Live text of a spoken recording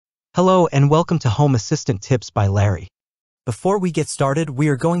Hello and welcome to Home Assistant Tips by Larry. Before we get started, we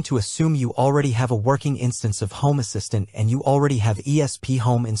are going to assume you already have a working instance of Home Assistant and you already have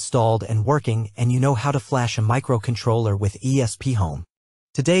ESPHome installed and working and you know how to flash a microcontroller with ESPHome.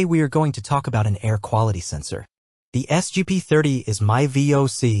 Today we are going to talk about an air quality sensor. The SGP30 is my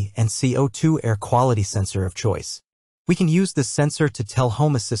VOC and CO2 air quality sensor of choice. We can use this sensor to tell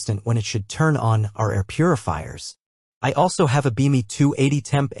Home Assistant when it should turn on our air purifiers. I also have a SGP30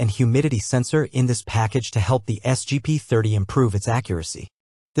 temp and humidity sensor in this package to help the SGP30 improve its accuracy.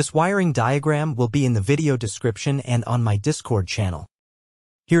 This wiring diagram will be in the video description and on my Discord channel.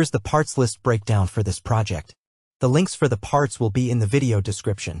 Here's the parts list breakdown for this project. The links for the parts will be in the video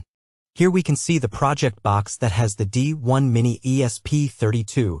description. Here we can see the project box that has the D1 Mini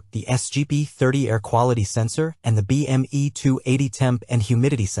ESP32, the SGP30 air quality sensor, and the BME280 temp and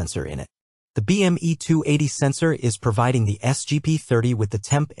humidity sensor in it. The BME280 sensor is providing the SGP30 with the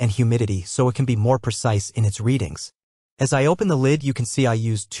temp and humidity so it can be more precise in its readings. As I open the lid, you can see I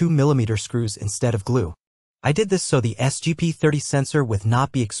used 2mm screws instead of glue. I did this so the SGP30 sensor would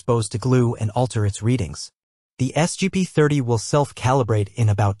not be exposed to glue and alter its readings. The SGP30 will self-calibrate in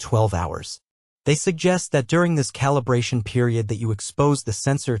about 12 hours. They suggest that during this calibration period that you expose the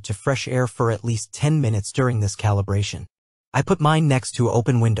sensor to fresh air for at least 10 minutes during this calibration. I put mine next to an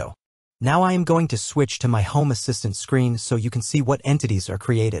open window. Now I am going to switch to my Home Assistant screen so you can see what entities are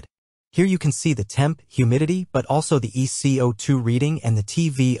created. Here you can see the temp, humidity, but also the CO2 reading and the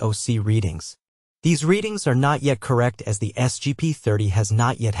TVOC readings. These readings are not yet correct as the SGP30 has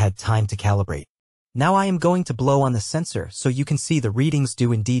not yet had time to calibrate. Now I am going to blow on the sensor so you can see the readings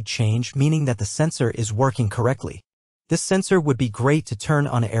do indeed change, meaning that the sensor is working correctly. This sensor would be great to turn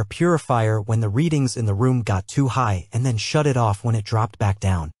on an air purifier when the readings in the room got too high and then shut it off when it dropped back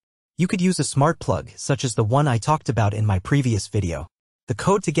down. You could use a smart plug, such as the one I talked about in my previous video. The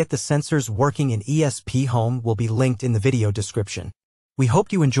code to get the sensors working in ESPHome will be linked in the video description. We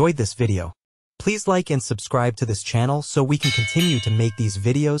hope you enjoyed this video. Please like and subscribe to this channel so we can continue to make these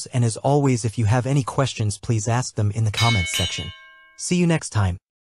videos, and as always, if you have any questions, please ask them in the comments section. See you next time.